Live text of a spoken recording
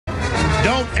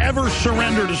Don't ever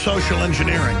surrender to social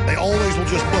engineering. They always will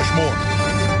just push more.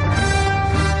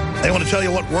 They want to tell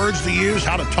you what words to use,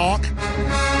 how to talk.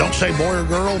 Don't say boy or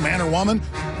girl, man or woman.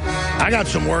 I got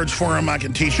some words for them I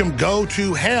can teach them. Go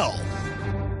to hell.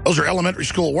 Those are elementary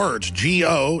school words.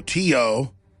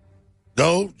 G-O-T-O.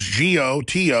 Go,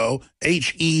 G-O-T-O,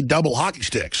 H-E double hockey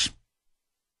sticks.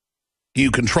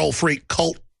 You control freak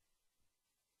cult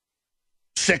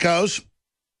sickos.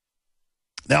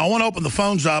 Now, I want to open the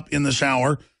phones up in this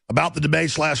hour about the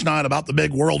debates last night, about the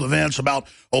big world events, about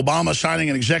Obama signing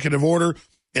an executive order,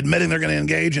 admitting they're going to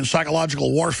engage in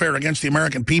psychological warfare against the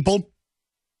American people.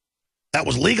 That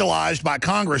was legalized by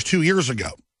Congress 2 years ago.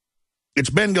 It's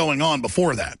been going on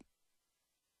before that.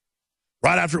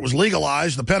 Right after it was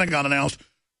legalized, the Pentagon announced,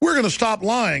 we're going to stop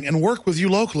lying and work with you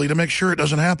locally to make sure it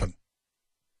doesn't happen.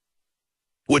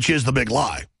 Which is the big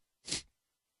lie.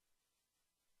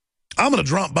 I'm going to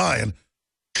drop by and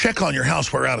check on your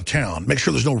house while we're out of town. Make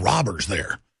sure there's no robbers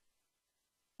there.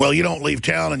 Well, you don't leave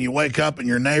town and you wake up and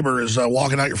your neighbor is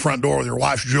walking out your front door with your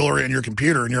wife's jewelry and your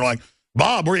computer. And you're like,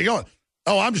 Bob, where are you going?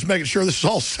 Oh, I'm just making sure this is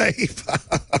all safe.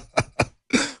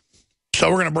 So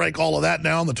we're going to break all of that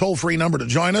down. The toll-free number to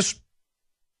join us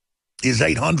is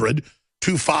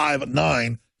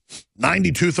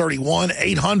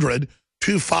 800-259-9231.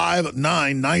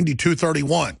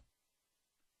 800-259-9231.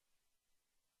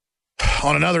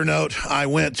 On another note, I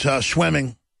went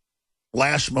swimming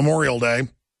last Memorial Day,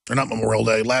 or not Memorial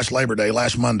Day, last Labor Day,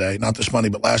 last Monday, not this Monday,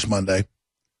 but last Monday.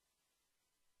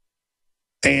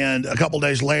 And a couple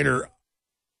days later,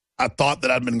 I thought that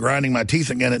I'd been grinding my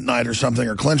teeth again at night or something,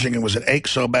 or clenching. It was an ache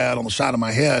so bad on the side of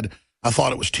my head, I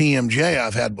thought it was TMJ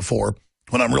I've had before.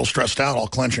 When I'm real stressed out, I'll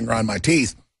clench and grind my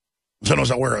teeth. Sometimes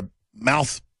I wear a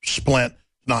mouth splint to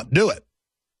not do it.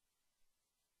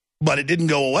 But it didn't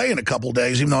go away in a couple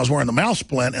days, even though I was wearing the mouth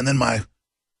splint, and then my,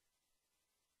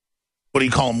 what do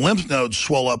you call them, lymph nodes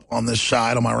swell up on this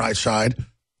side, on my right side. And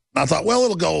I thought, well,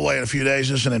 it'll go away in a few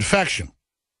days. It's an infection.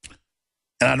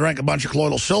 And I drank a bunch of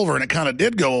colloidal silver, and it kind of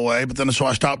did go away, but then so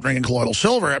I stopped drinking colloidal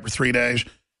silver after 3 days.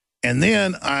 And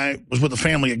then I was with the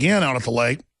family again out at the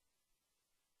lake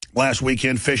last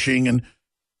weekend, fishing and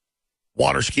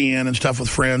water skiing and stuff with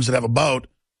friends that have a boat.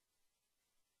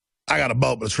 I got a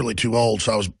boat, but it's really too old,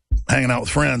 so I was hanging out with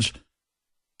friends.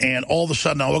 And all of a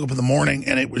sudden, I woke up in the morning,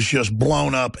 and it was just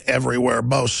blown up everywhere,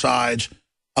 both sides.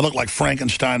 I looked like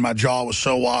Frankenstein. My jaw was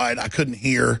so wide, I couldn't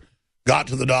hear. Got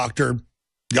to the doctor,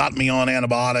 got me on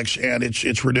antibiotics, and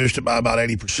it's reduced it by about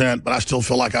 80%, but I still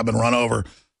feel like I've been run over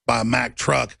by a Mack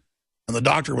truck. And the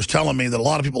doctor was telling me that a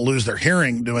lot of people lose their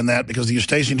hearing doing that because the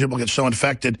eustachian tube gets so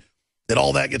infected that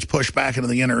all that gets pushed back into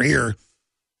the inner ear,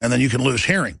 and then you can lose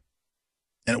hearing.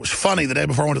 And it was funny, the day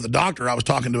before I went to the doctor, I was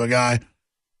talking to a guy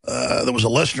that was a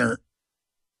listener,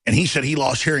 and he said he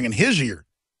lost hearing in his ear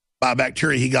by a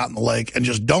bacteria he got in the lake, and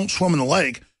just don't swim in the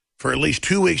lake for at least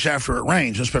 2 weeks after it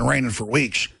rains. It's been raining for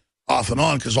weeks off and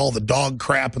on because all the dog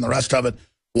crap and the rest of it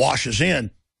washes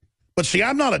in. But see,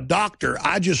 I'm not a doctor.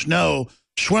 I just know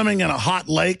swimming in a hot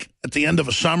lake at the end of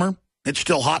a summer, it's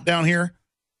still hot down here,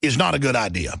 is not a good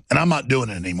idea. And I'm not doing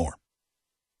it anymore.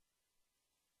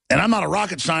 And I'm not a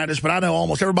rocket scientist, but I know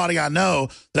almost everybody I know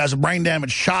that has a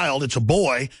brain-damaged child. It's a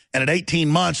boy, and at 18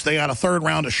 months, they got a third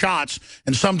round of shots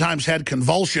and sometimes had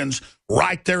convulsions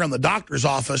right there in the doctor's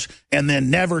office and then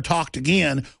never talked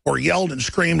again or yelled and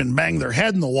screamed and banged their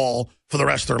head in the wall for the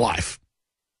rest of their life,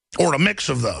 or a mix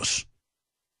of those.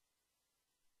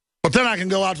 But then I can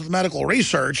go out to the medical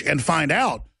research and find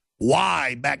out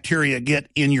why bacteria get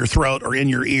in your throat or in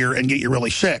your ear and get you really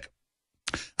sick.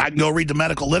 I can go read the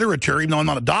medical literature, even though I'm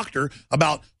not a doctor,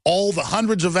 about all the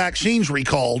hundreds of vaccines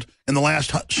recalled in the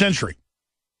last century.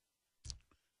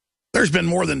 There's been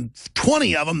more than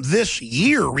 20 of them this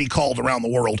year recalled around the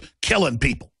world, killing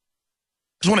people.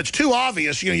 Because when it's too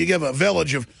obvious, you give a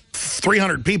village of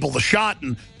 300 people the shot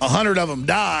and 100 of them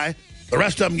die, the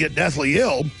rest of them get deathly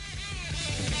ill,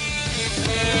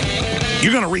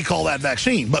 you're going to recall that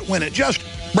vaccine. But when it just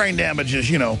brain damages,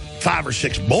 5 or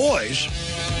 6 boys,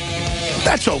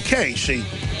 that's okay, see,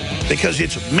 because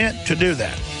it's meant to do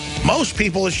that. Most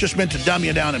people, it's just meant to dumb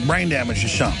you down and brain damage you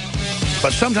some.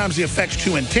 But sometimes the effect's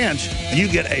too intense, and you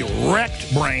get a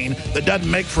wrecked brain that doesn't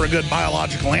make for a good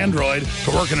biological android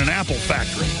to work in an Apple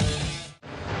factory.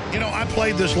 I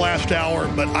played this last hour,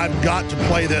 but I've got to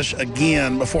play this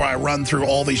again before I run through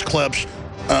all these clips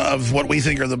of what we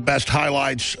think are the best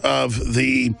highlights of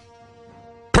the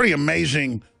pretty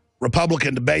amazing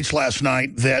Republican debates last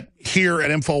night that here at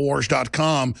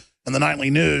Infowars.com and the Nightly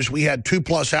News, we had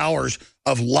 2+ hours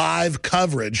of live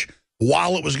coverage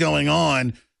while it was going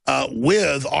on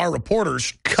with our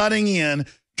reporters cutting in,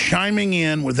 chiming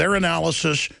in with their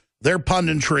analysis, their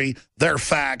punditry, their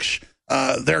facts,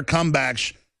 their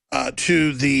comebacks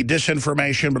to the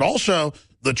disinformation, but also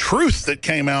the truth that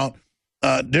came out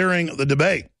during the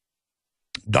debate.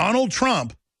 Donald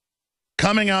Trump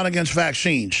coming out against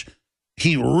vaccines,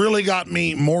 he really got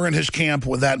me more in his camp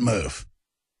with that move,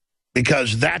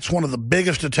 because that's one of the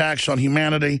biggest attacks on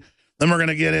humanity. Then we're going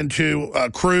to get into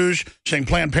Cruz saying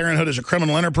Planned Parenthood is a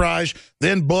criminal enterprise.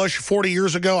 Then Bush, 40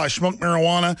 years ago, I smoked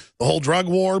marijuana, the whole drug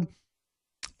war.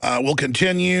 We'll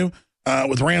continue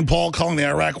with Rand Paul calling the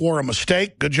Iraq war a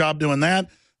mistake. Good job doing that.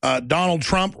 Donald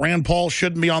Trump, Rand Paul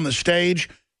shouldn't be on the stage,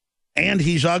 and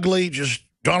he's ugly. Just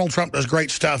Donald Trump does great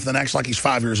stuff, then acts like he's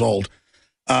 5 years old.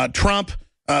 Trump,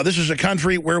 this is a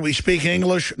country where we speak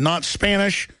English, not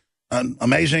Spanish. An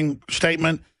amazing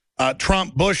statement.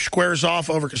 Trump, Bush squares off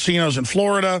over casinos in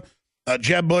Florida.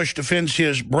 Jeb Bush defends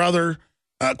his brother.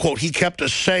 Quote, he kept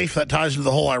us safe. That ties into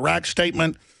the whole Iraq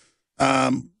statement.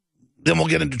 Then we'll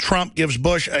get into Trump gives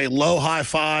Bush a low high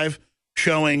five,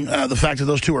 showing the fact that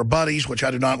those two are buddies, which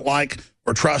I do not like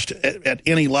or trust at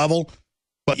any level.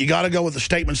 But you got to go with the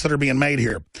statements that are being made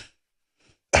here.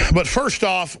 But first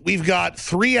off, we've got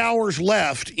 3 hours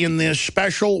left in this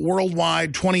special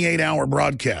worldwide 28-hour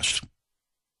broadcast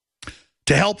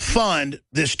to help fund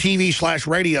this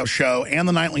TV/radio show and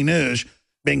the nightly news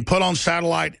being put on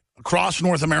satellite across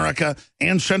North America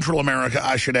and Central America,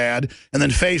 I should add. And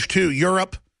then Phase 2,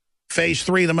 Europe. Phase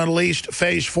 3, the Middle East.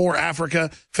 Phase 4,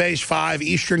 Africa. Phase 5,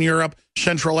 Eastern Europe,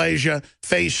 Central Asia.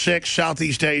 Phase 6,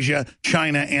 Southeast Asia,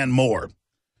 China, and more.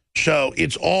 So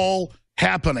it's all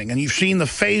happening. And you've seen the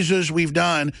phases we've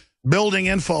done building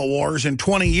InfoWars in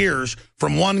 20 years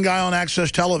from one guy on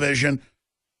Access Television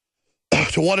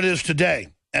to what it is today.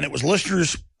 And it was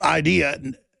listeners' idea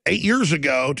 8 years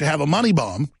ago to have a money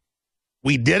bomb.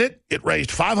 We did it. It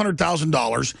raised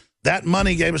 $500,000. That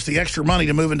money gave us the extra money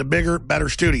to move into bigger, better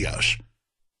studios.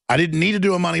 I didn't need to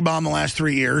do a money bomb the last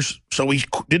 3 years, so we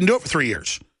didn't do it for 3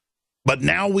 years. But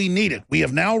now we need it. We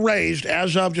have now raised,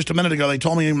 as of just a minute ago, they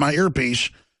told me in my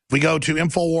earpiece, if we go to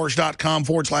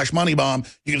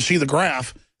Infowars.com/moneybomb, you can see the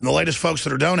graph and the latest folks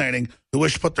that are donating who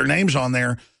wish to put their names on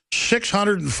there.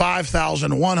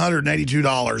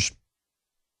 $605,182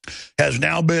 has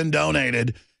now been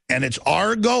donated, and it's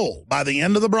our goal by the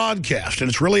end of the broadcast, and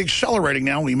it's really accelerating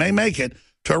now, we may make it,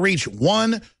 to reach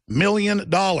 $1 million.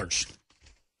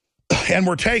 And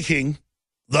we're taking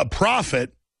the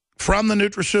profit from the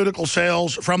nutraceutical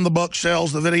sales, from the book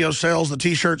sales, the video sales, the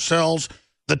T-shirt sales,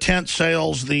 the tent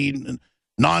sales, the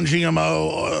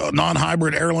non-GMO,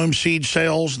 non-hybrid heirloom seed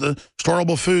sales, the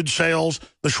storable food sales,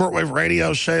 the shortwave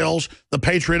radio sales, the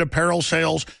Patriot apparel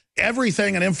sales,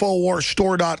 everything at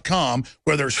InfoWarsStore.com,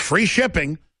 where there's free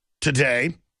shipping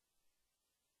today.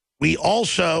 We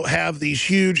also have these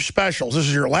huge specials. This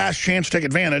is your last chance to take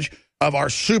advantage of our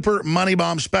super money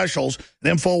bomb specials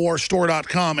at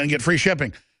InfoWarsStore.com and get free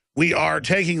shipping. We are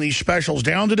taking these specials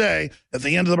down today at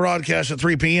the end of the broadcast at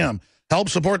 3 p.m. Help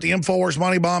support the InfoWars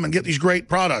Money Bomb and get these great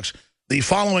products. The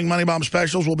following Money Bomb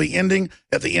specials will be ending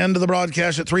at the end of the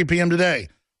broadcast at 3 p.m. today.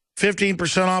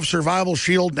 15% off Survival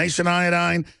Shield Nascent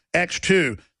Iodine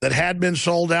X2 that had been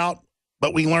sold out,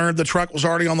 but we learned the truck was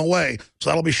already on the way, so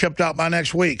that'll be shipped out by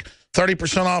next week.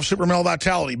 30% off Super Male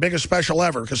Vitality, biggest special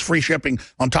ever, because free shipping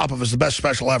on top of it is the best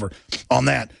special ever on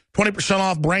that. 20%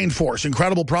 off Brain Force,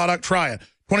 incredible product, try it.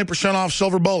 20% off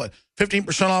Silver Bullet,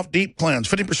 15% off Deep Cleanse,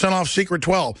 50% off Secret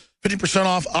 12, 50%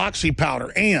 off Oxy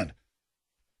Powder, and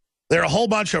there are a whole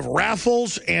bunch of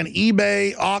raffles and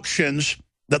eBay auctions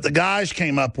that the guys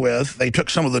came up with. They took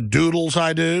some of the doodles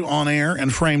I do on air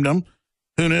and framed them.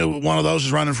 Who knew one of those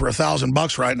is running for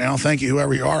 $1,000 right now? Thank you,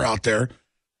 whoever you are out there.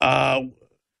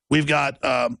 We've got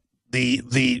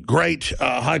the great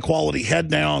high-quality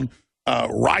head-down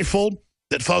rifle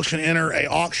that folks can enter a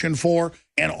auction for.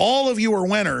 And all of you are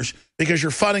winners because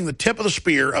you're fighting the tip of the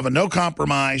spear of a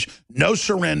no-compromise,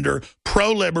 no-surrender,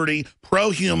 pro-liberty,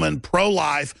 pro-human,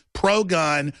 pro-life,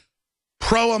 pro-gun,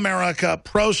 pro-America,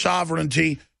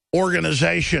 pro-sovereignty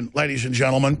organization, ladies and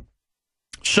gentlemen.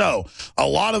 So a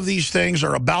lot of these things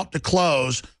are about to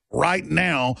close right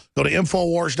now. Go to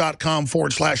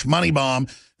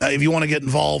Infowars.com/moneybomb if you want to get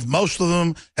involved. Most of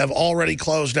them have already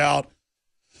closed out.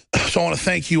 So I want to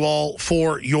thank you all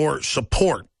for your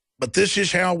support. But this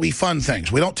is how we fund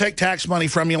things. We don't take tax money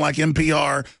from you like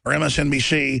NPR or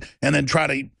MSNBC and then try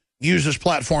to use this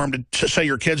platform to say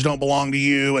your kids don't belong to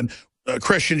you and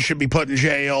Christians should be put in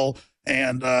jail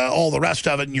and all the rest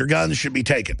of it, and your guns should be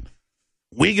taken.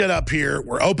 We get up here,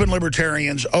 we're open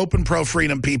libertarians, open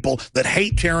pro-freedom people that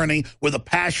hate tyranny with a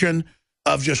passion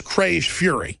of just crazed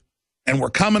fury. And we're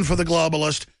coming for the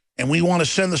globalist, and we want to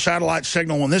send the satellite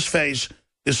signal in this phase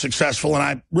is successful, and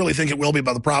I really think it will be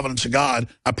by the providence of God.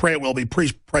 I pray it will be.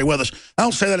 Please pray with us. I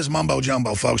don't say that as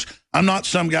mumbo-jumbo, folks. I'm not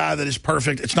some guy that is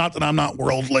perfect. It's not that I'm not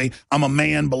worldly. I'm a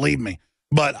man, believe me.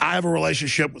 But I have a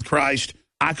relationship with Christ.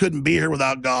 I couldn't be here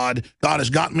without God. God has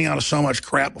gotten me out of so much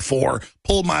crap before,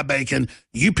 pulled my bacon.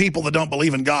 You people that don't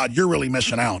believe in God, you're really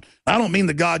missing out. I don't mean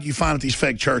the God you find at these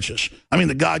fake churches. I mean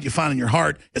the God you find in your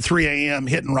heart at 3 a.m.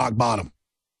 hitting rock bottom.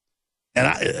 And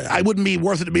I wouldn't be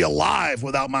worth it to be alive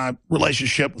without my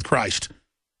relationship with Christ.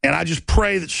 And I just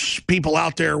pray that people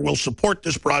out there will support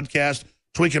this broadcast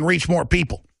so we can reach more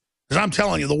people. Because I'm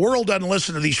telling you, the world doesn't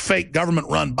listen to these fake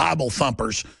government-run Bible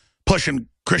thumpers pushing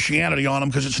Christianity on them,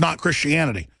 because it's not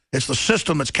Christianity. It's the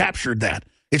system that's captured that.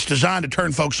 It's designed to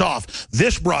turn folks off.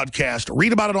 This broadcast,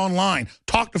 read about it online,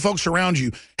 talk to folks around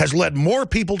you, has led more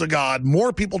people to God,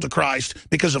 more people to Christ,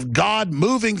 because of God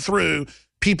moving through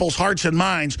people's hearts and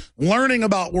minds, learning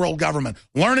about world government,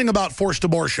 learning about forced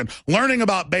abortion, learning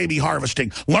about baby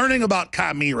harvesting, learning about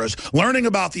chimeras, learning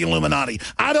about the Illuminati.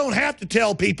 I don't have to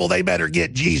tell people they better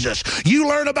get Jesus. You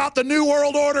learn about the New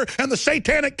World Order and the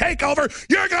satanic takeover,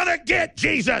 you're going to get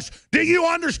Jesus. Do you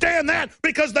understand that?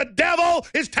 Because the devil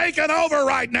is taking over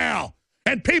right now.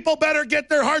 And people better get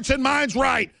their hearts and minds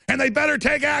right, and they better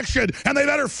take action, and they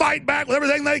better fight back with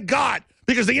everything they got,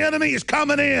 because the enemy is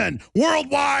coming in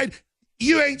worldwide.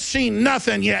 You ain't seen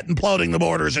nothing yet imploding the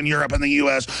borders in Europe and the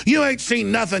U.S. You ain't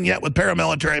seen nothing yet with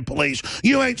paramilitary police.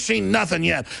 You ain't seen nothing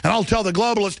yet. And I'll tell the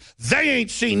globalists, they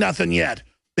ain't seen nothing yet.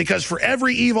 Because for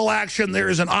every evil action, there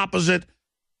is an opposite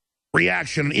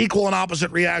reaction, an equal and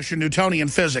opposite reaction, Newtonian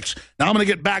physics. Now, I'm going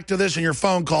to get back to this in your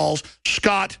phone calls.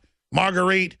 Scott,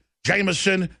 Marguerite,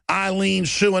 Jameson, Eileen,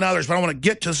 Sue, and others. But I want to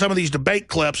get to some of these debate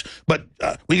clips. But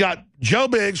we got Joe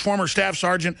Biggs, former staff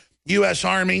sergeant, U.S.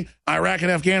 Army, Iraq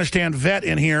and Afghanistan vet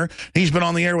in here. He's been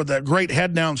on the air with the great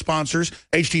head-down sponsors,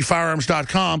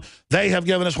 htfirearms.com. They have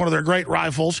given us one of their great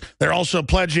rifles. They're also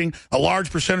pledging a large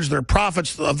percentage of their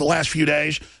profits of the last few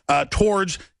days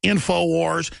towards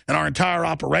InfoWars and our entire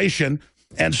operation.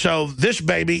 And so this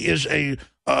baby is a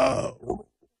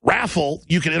raffle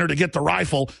you can enter to get the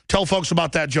rifle. Tell folks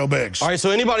about that, Joe Biggs. All right,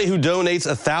 so anybody who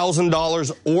donates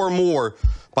 $1,000 or more,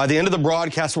 by the end of the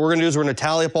broadcast, what we're going to do is we're going to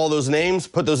tally up all those names,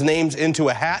 put those names into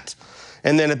a hat,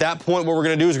 and then at that point, what we're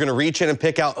going to do is we're going to reach in and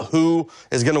pick out who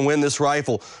is going to win this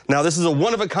rifle. Now, this is a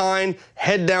one-of-a-kind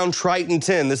head-down Triton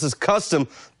 10. This is custom.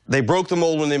 They broke the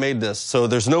mold when they made this, so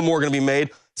there's no more going to be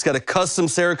made. It's got a custom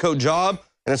Cerakote job,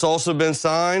 and it's also been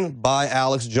signed by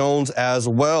Alex Jones as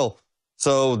well.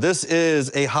 So this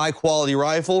is a high-quality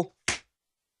rifle,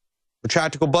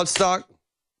 retractable buttstock,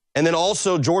 and then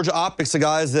also Georgia Optics, the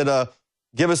guys that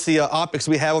give us the optics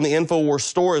we have on the InfoWars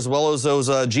store, as well as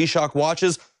those G-Shock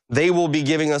watches. They will be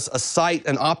giving us a sight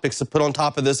and optics to put on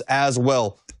top of this as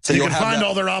well. So you can find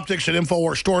all their optics at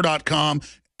InfoWarsStore.com.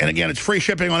 And again, it's free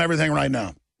shipping on everything right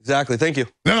now. Exactly. Thank you.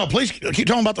 No, please keep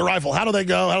talking about the rifle. How do they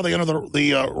go? How do they enter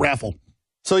the raffle?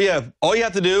 So, yeah, all you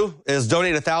have to do is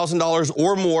donate $1,000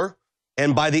 or more.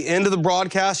 And by the end of the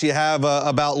broadcast, you have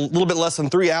about a little bit less than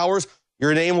 3 hours.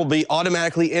 Your name will be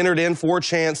automatically entered in for a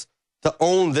chance to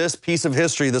own this piece of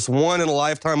history, this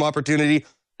one-in-a-lifetime opportunity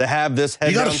to have this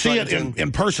head. You got to see it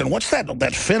in person. What's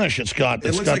that finish it's got?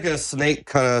 It looks like a snake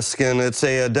kind of skin. It's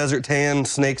a desert tan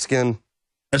snake skin.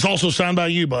 It's also signed by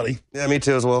you, buddy. Yeah, me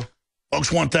too as well.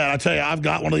 Folks want that. I tell you, I've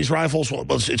got one of these rifles. Well,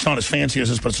 it's not as fancy as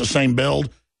this, but it's the same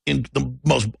build. In the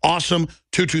most awesome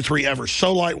 223 ever.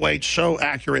 So lightweight, so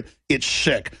accurate, it's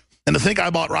sick. And to think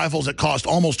I bought rifles that cost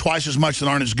almost twice as much that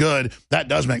aren't as good, that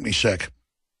does make me sick.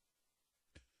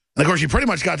 And, of course, you pretty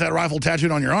much got that rifle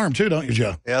tattooed on your arm, too, don't you,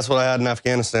 Joe? Yeah, that's what I had in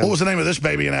Afghanistan. What was the name of this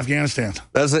baby in Afghanistan?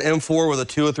 That's an M4 with a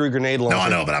 203 grenade launcher. No, I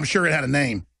know, but I'm sure it had a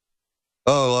name.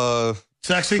 Oh,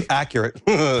 Sexy? Accurate.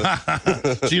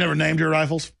 So you never named your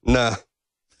rifles? Nah.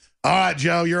 All right,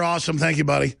 Joe, you're awesome. Thank you,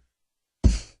 buddy.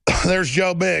 There's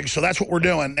Joe Biggs. So that's what we're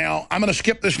doing. Now, I'm going to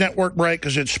skip this network break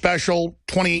because it's special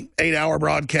 28-hour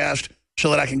broadcast so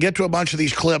that I can get to a bunch of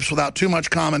these clips without too much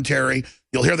commentary.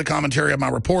 You'll hear the commentary of my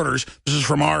reporters. This is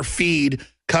from our feed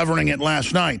covering it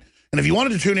last night. And if you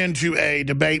wanted to tune into a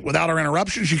debate without our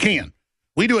interruptions, you can.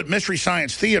 We do it Mystery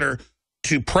Science Theater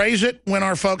to praise it when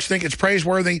our folks think it's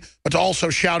praiseworthy, but to also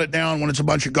shout it down when it's a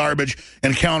bunch of garbage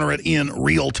and counter it in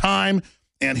real time.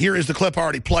 And here is the clip I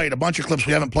already played. A bunch of clips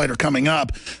we haven't played are coming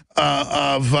up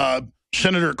of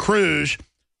Senator Cruz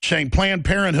saying Planned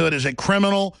Parenthood is a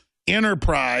criminal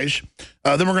enterprise.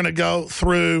 Then we're going to go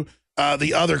through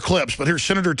the other clips. But here's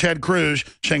Senator Ted Cruz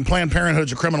saying Planned Parenthood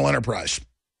is a criminal enterprise.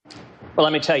 Well,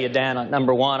 let me tell you, Dan,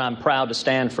 number one, I'm proud to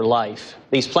stand for life.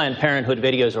 These Planned Parenthood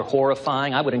videos are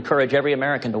horrifying. I would encourage every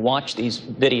American to watch these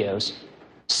videos.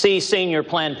 see senior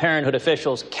Planned Parenthood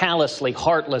officials callously,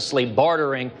 heartlessly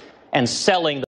bartering and selling